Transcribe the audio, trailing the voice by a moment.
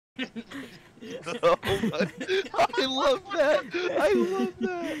Oh my, I love that. I love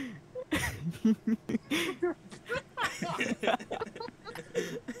that.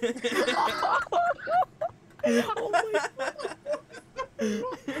 Oh my god.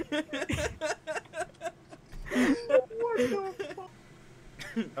 What the fuck?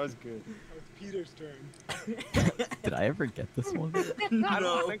 That was good. That was Peter's turn. Did I ever get this one?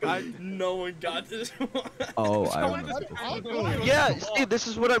 No one got this one. Oh, I Someone remember just- this one. Yeah, see, this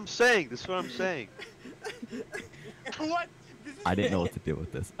is what I'm saying. This is what I'm saying. What? This is I didn't know what to do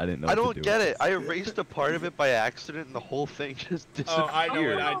with this. I didn't know. I what to don't do get with it. I erased a part of it by accident, and the whole thing just disappeared. Oh, I know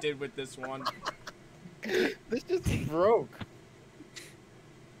what I did with this one. This just broke.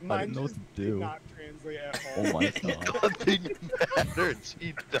 Mine know what just to did do. not translate at all. Oh my god. Nothing matters.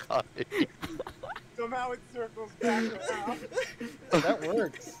 He died. Somehow it circles back around. That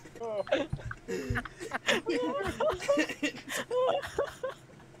works. Oh.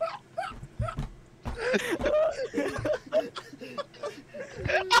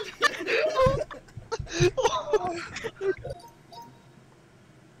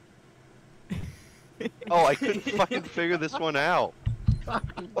 Oh, I couldn't fucking figure this one out.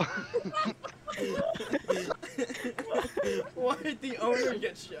 Why did the owner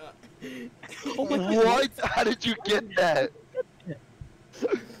get shot? What? How did you get that?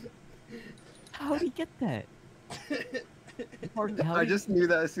 How did he get that? How I did- just knew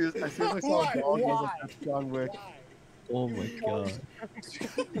that as soon as I saw Why? a dog, I was Why? like, that's John Wick. Why? Oh my god.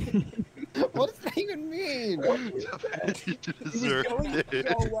 What does that even mean? You It was deserved going it.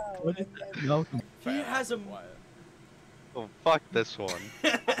 so well. What And then No. He has a. Oh, fuck this one. I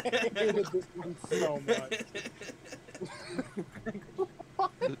hated this one so much.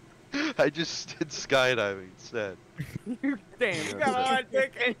 I just did skydiving instead. Damn, come on,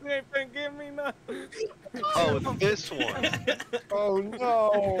 Dick, ain't even give me nothing. Oh, this one. Oh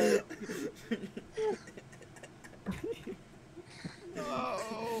no!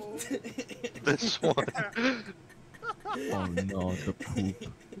 Oh. This one. Oh no, the poop.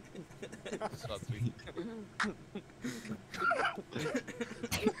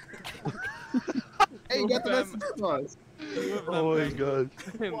 Hey, you got the message across. Oh my god.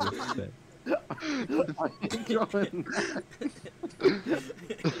 I ain't going.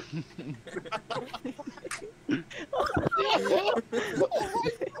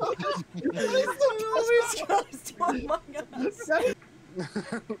 Always comes to Among Us.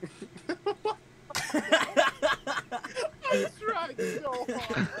 I tried so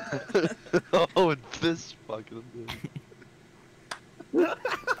hard. Oh, this fucking thing.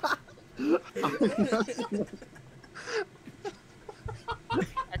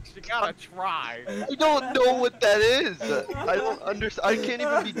 Actually, gotta try. I don't know what that is. I don't understand. I can't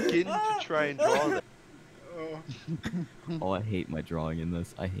even begin to try and draw that. Oh. Oh, I hate my drawing in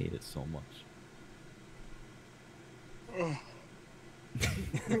this. I hate it so much.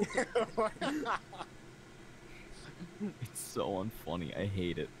 It's so unfunny. I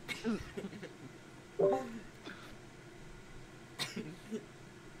hate it.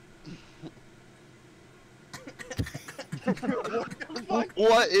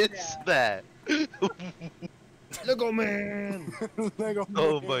 What is that? Lego man! Lego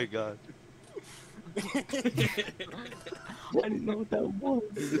Oh man. my god. I didn't know what that was.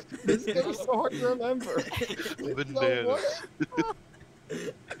 This game's so hard to remember. Bananas.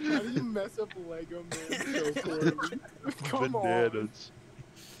 How do you mess up Lego man so poorly? Come on. Bananas.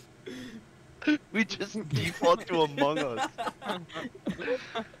 We just default to Among Us.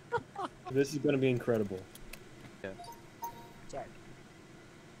 This is gonna be incredible. Sorry.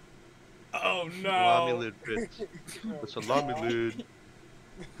 Oh Salami no. lid bitch. The salami lid.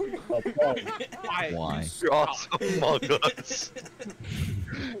 Why? You're also Among Us.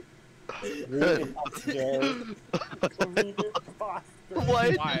 Convenient imposter. Why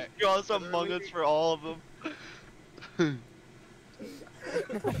did you draw us Among Us for all of them?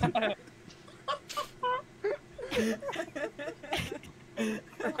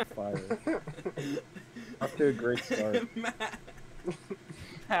 Fire. Off to a great start.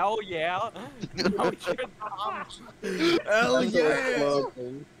 Hell yeah. Oh, shit. Hell yeah! Oh,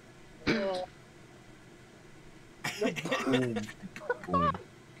 Boom. Boom.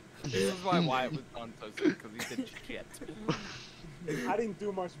 This is why Wyatt was done so soon, because he did shit. I didn't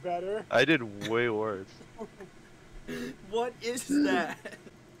do much better. I did way worse. What is that?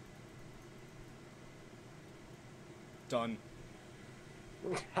 Done.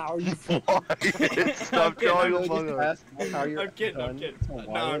 How are you? Why? Stop drawing Really Among just Us. ask how you're I'm kidding, I'm done kidding. to Now I'm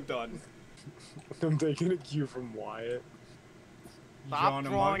Wyatt. done. I'm taking a cue from Wyatt. Stop Drawn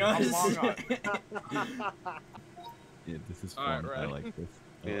drawing Among Us. Among Us. Yeah, this is Alright, fun. I ready? like this.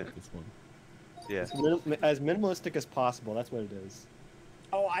 Yeah. This one. Yeah. As minimalistic as possible. That's what it is.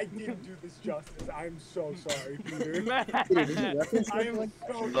 Oh, I didn't do this justice. I'm so sorry, Peter. Dude, is it reference I am like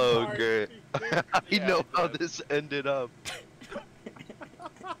so Oh, sorry. great. Peter. I Yeah, know I how did. this ended up.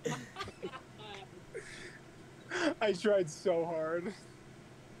 I tried so hard.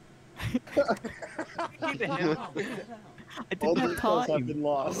 I didn't all the have details have time. been Oh,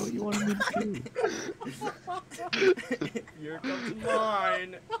 lost? you wanted me to do? Here comes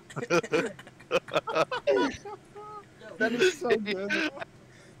mine. That is so good.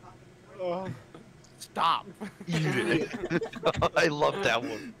 Oh, Stop. Eat it. I love that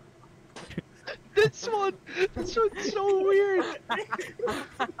one. This one's so weird.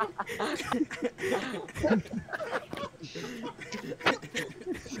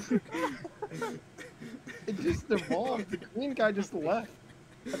 It just evolved. The green guy just left.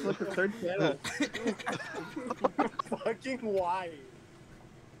 That's like the third channel. fucking why?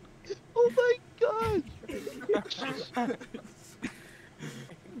 Oh my god.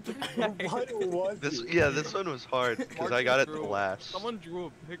 What was This it? yeah, this one was hard because I got it the last. Someone drew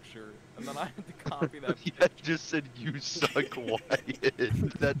a picture, and then I had to copy that. Yeah, it just said you suck,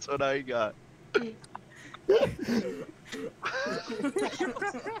 Wyatt. That's what I got.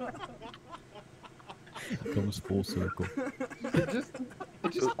 Comes full circle. It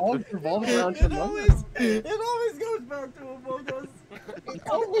just all revolves around It Among always, Us. it always goes back to Among Us. It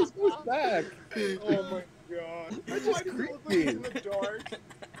always goes back. Oh my god. That's Why just does it look like creepy. in the dark?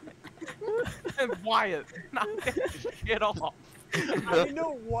 And Wyatt, knock that shit off. I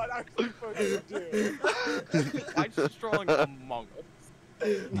know what I'm supposed to do. I'm just drawing Among Us.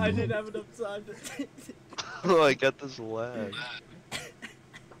 I didn't have enough time to. Oh, I got this lag.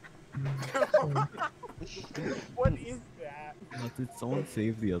 What is that? Did someone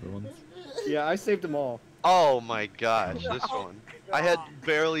save the other ones? Yeah, I saved them all. Oh my gosh, this one. I had God.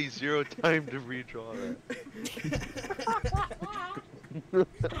 barely 0 time to redraw that. I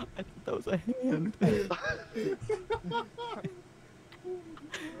thought that was a hand.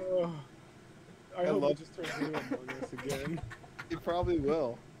 Ugh. I hope love- it just turns into Among Us again. It probably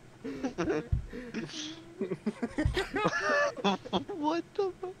will. What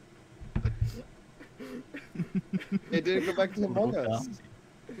the fuck? It didn't go back to Among Little Us.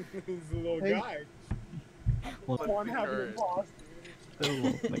 He's a little Hey. guy. Well, One having courage. imposter. I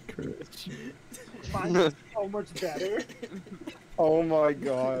lost my courage. Mine's so much better. Oh my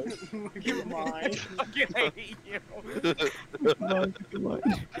god. Look at mine. Fucking hate you. Come on.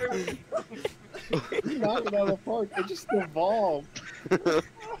 You knocked it out of the park. It just evolved.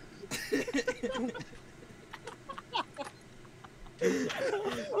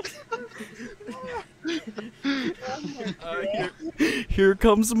 Here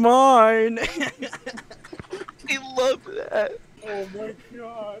comes mine. I love that. Oh my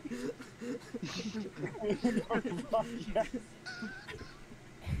god. Yes.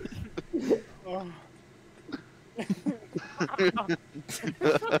 Oh. Among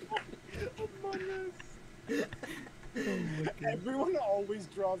Us. Everyone always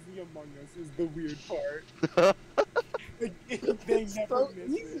draws the Among Us is the weird part. Like, they It's never so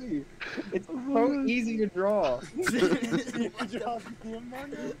miss it. easy. It's so easy to draw. You draw the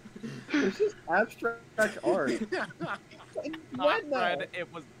Among Us? It's just abstract art. What now? Red,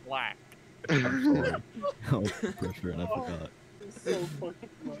 it was black. I'm sorry. I was pressure and I forgot. It's so fucking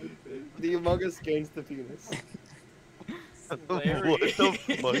fun. The Among Us gains the penis. Larry. What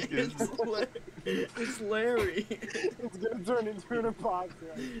the fuck is It's Larry. It's gonna turn into an imposter.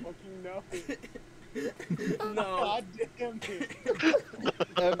 I fucking know it. No. God damn it.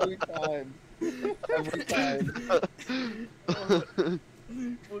 Every time. Every time.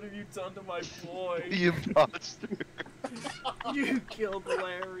 What have you done to my boy? the imposter? You killed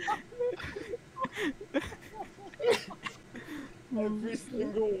Larry. Every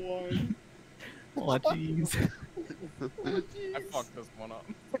single one. Oh jeez. I fucked this one up.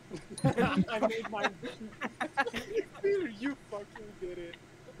 I made mine. Peter, you fucking did it.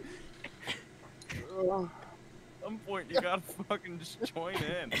 Ugh. At some point, you gotta fucking just join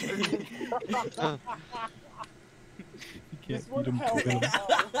in. You This can't one beat him held to win.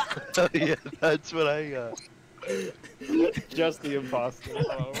 out. Yeah, that's what I got. Just the imposter.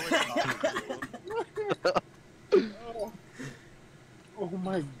 Oh, Oh. Oh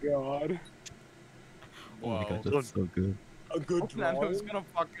my god. Oh my god, Whoa. that's so good. A good Then draw. who's gonna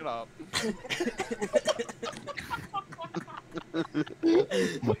fuck it up?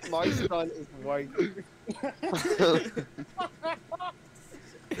 My son is white.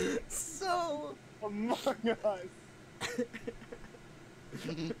 So. Among Us.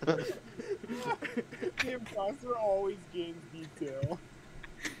 The imposter always gains detail.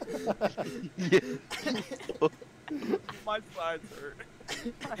 My sides hurt.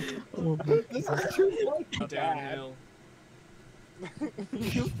 Oh, This is too much. Downhill.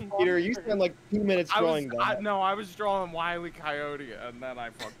 Peter, you spent like 2 minutes drawing that. No, I was drawing Wile E. Coyote, and then I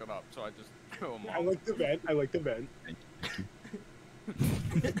fucked it up, so I just threw him I off. like the vent. I like the vent.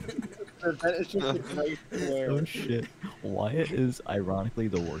 That is just a great square. oh shit. Wyatt is ironically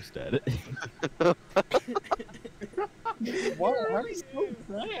the worst at it. What? I'm so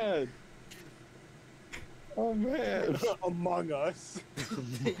sad. Oh man. Among Us.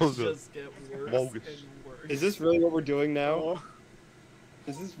 They just get worse Bogus. and worse. Is this really what we're doing now? Oh,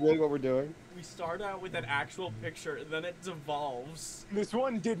 Is this really what we're doing? We start out with an actual picture, and then it devolves. this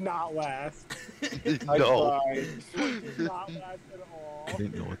one did not last. I No. tried. This one did not last at all. I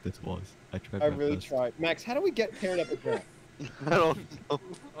didn't know what this was. I tried I my really best. tried. Max, how do we get paired up with that? I don't know.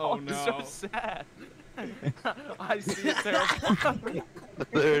 Oh It's no. so sad. I see it terrible.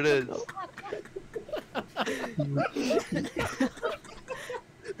 There it is.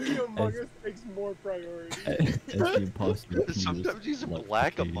 The Among Us takes more priority. As the imposter, he was, Sometimes he's like,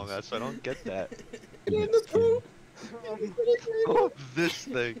 black phased. among us. I don't get that. He gets killed. Oh, this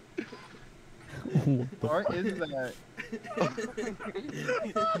thing. What the What is that?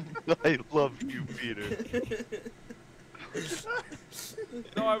 I love you, Peter.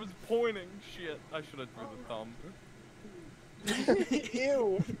 No, I was pointing. Shit, I should have threw the thumb.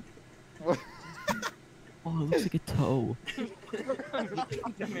 Ew. Oh, it looks like a toe.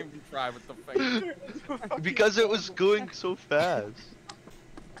 Didn't even try with the face. Because it was going so fast.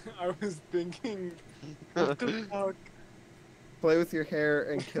 I was thinking, what the fuck? Play with your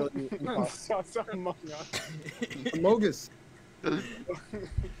hair and kill you. Sus Among Us. Amogus.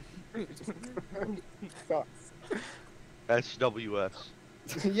 Sus. SWS.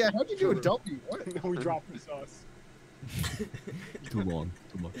 Yeah, how'd you do a W? What? We dropped the sus. Too long.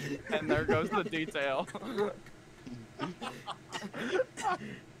 Too much. And there goes the detail. It's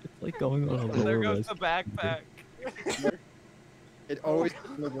like going on a And there lower goes res. the backpack. It always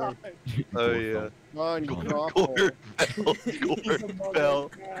delivers. Oh yeah. Come on, you Gone. awful. Gord Bell. He's Gord Among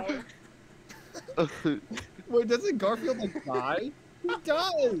Bell. Us now. Wait, doesn't Garfield like die? He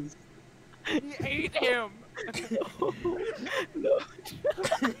does. He ate him. No.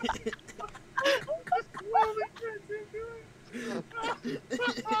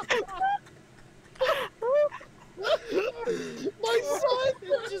 My son.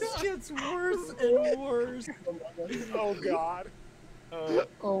 It just gets worse and worse. Oh god.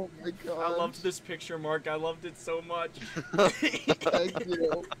 Oh my god. I loved this picture, Mark. I loved it so much. Thank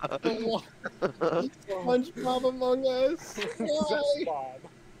you. SpongeBob Among Us. Why? Bob.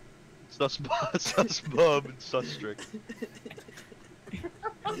 Susbub and Sustrick.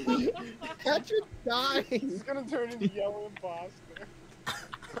 Patrick dies. He's gonna turn into Yellow Imposter.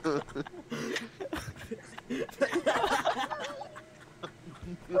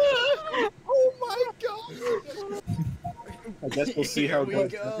 Oh my god. I guess we'll see how Here it we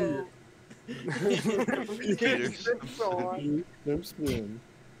goes. go. Peter. Spoon, spoon.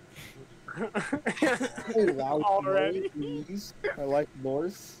 Hey, loud Already? please. I like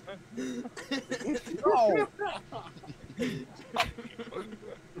Norse. No.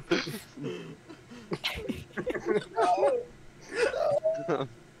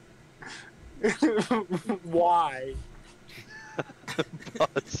 Why?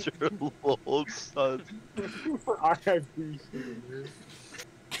 Monster lol son. RIP.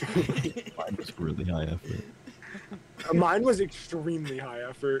 Mine was really high effort. Mine was extremely high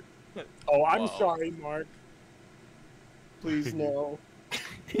effort. Oh, I'm Wow. sorry, Mark. Please no.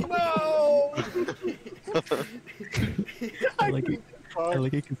 No. I like it. I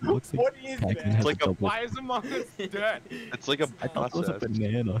like it because it looks like What is Pac-Man that? has like a a- double. Why is Among Us dead? It's like a I thought it was a process.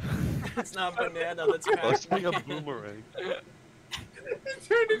 banana. It's not banana, that's Oh, it's like a Pac-Man. boomerang. It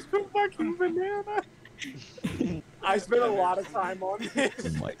turned into a fucking banana. I spent a lot of time on Oh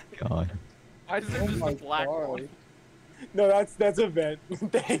this. my god. Why is there Oh just my a black god. one? No, that's a vent.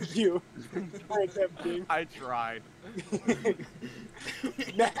 Thank you for attempting. I tried.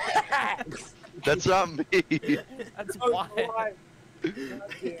 Max! That's not me. That's Oh, why. why? God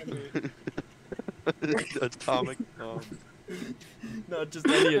damn it. Atomic bomb. Not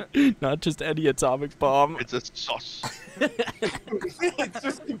just any atomic bomb. It's a sauce. It's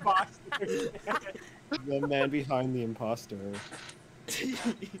just imposter. The man behind the imposter.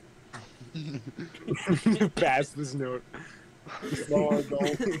 Pass this note. No,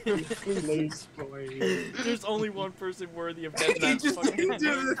 don't. Please, please. There's only one person worthy of getting He that just fucking didn't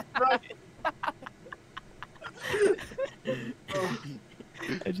do this right.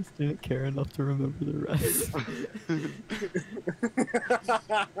 I just didn't care enough to remember the rest.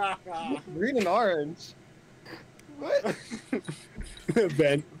 Green and orange. What?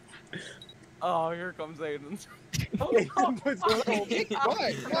 Ben. Oh, here comes Aiden. What?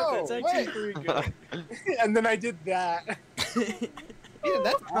 No, That's actually what? pretty good. And then I did that. Yeah,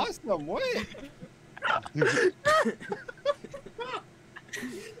 that's awesome. What?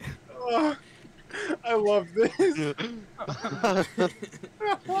 Oh, I love this.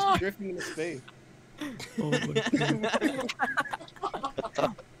 Just drifting into space. Oh my god.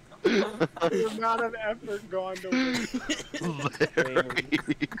 The amount of effort gone to win. Larry.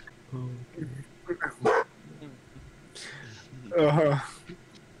 Oh,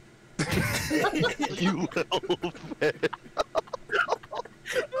 You elephant.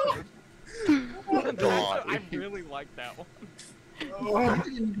 I really like that one. I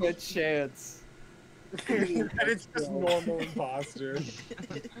didn't get a chance. And it's just normal imposter.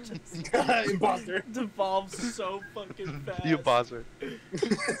 Imposter. Devolves so fucking fast. You imposter.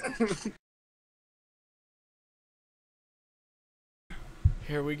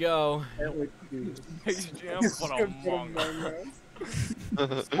 Here we go. Can't wait to do this. Space Jam, but Among Us.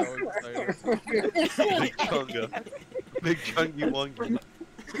 So excited. Big chunga. Big chungy wungy.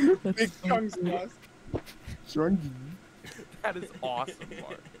 Big chunks of us. That is awesome,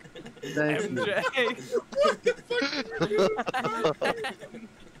 Mark. Thank you. MJ.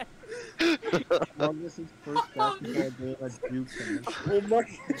 August's first basketball game at Duke. Oh my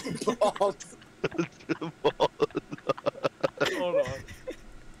balls. Hold on.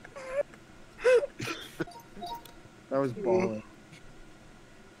 That was balling.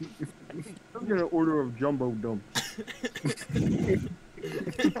 I'm gonna order a jumbo dump.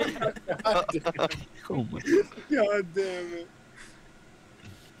 oh my God damn it.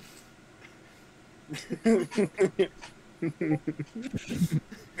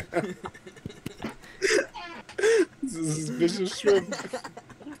 This is suspicious shrimp.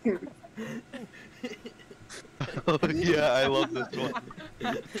 Oh, yeah, I love this one.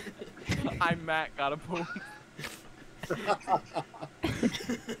 I'm Matt, got a boom.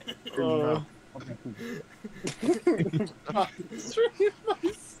 Oh. Stream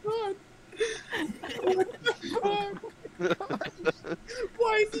my son. What the fuck?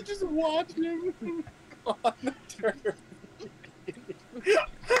 Why is he just watching him on the turn?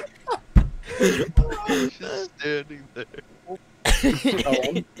 Just standing there. Oh,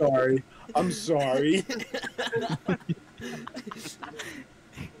 I'm sorry. I'm sorry.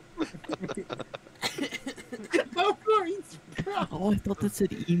 Oh, I thought that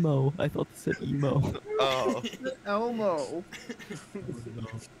said emo. I thought that said emo. Oh. Elmo.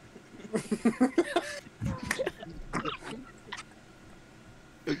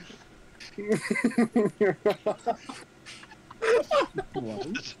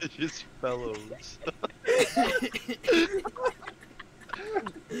 Just fellows.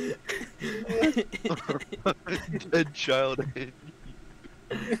 Dead child.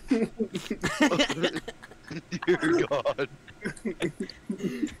 Dear God.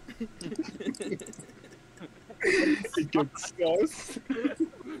 It gets sus.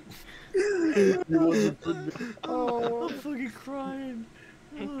 Oh, I'm fucking crying.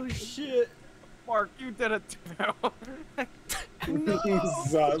 Oh shit. Mark, you did it too.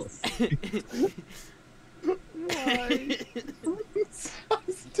 Sus. Why?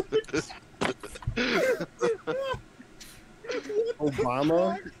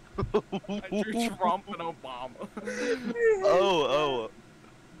 Obama? I drew Trump and Obama. Oh.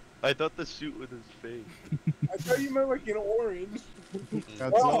 I thought the suit was his face. I thought you meant like an orange.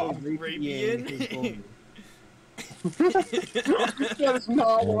 That's Oh, all Arabian. That is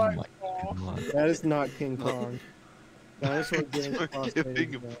not Oh what my I saw. god. That is not King Kong. Dinosaur getting We're crossed.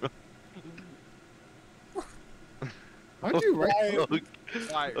 giving him How'd you write? Okay.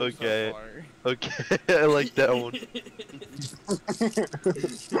 Why, I'm Okay. So sorry. Okay, I like that one.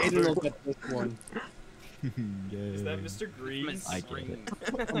 Aiden will get this one. Is that Mr. Green? I get it.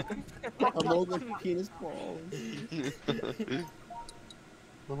 I'm old like penis balls.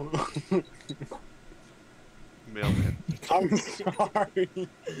 Mailman. I'm sorry.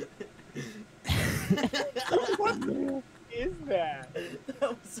 What is that? That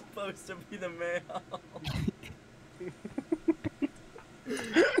was supposed to be the mail.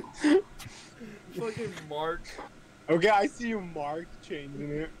 Fucking Mark. Okay, I see you, Mark, changing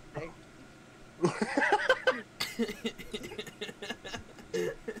it.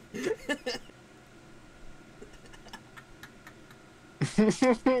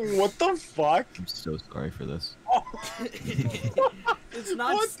 What the fuck? I'm so sorry for this. It's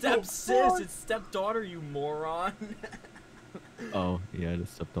not What the step sis, fuck? it's stepdaughter, you moron. Oh, yeah, the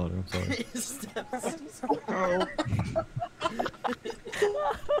stepdaughter. I'm sorry. Oh.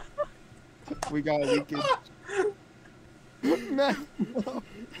 We got leakage. Man, no.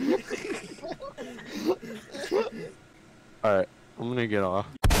 Alright, I'm gonna get off.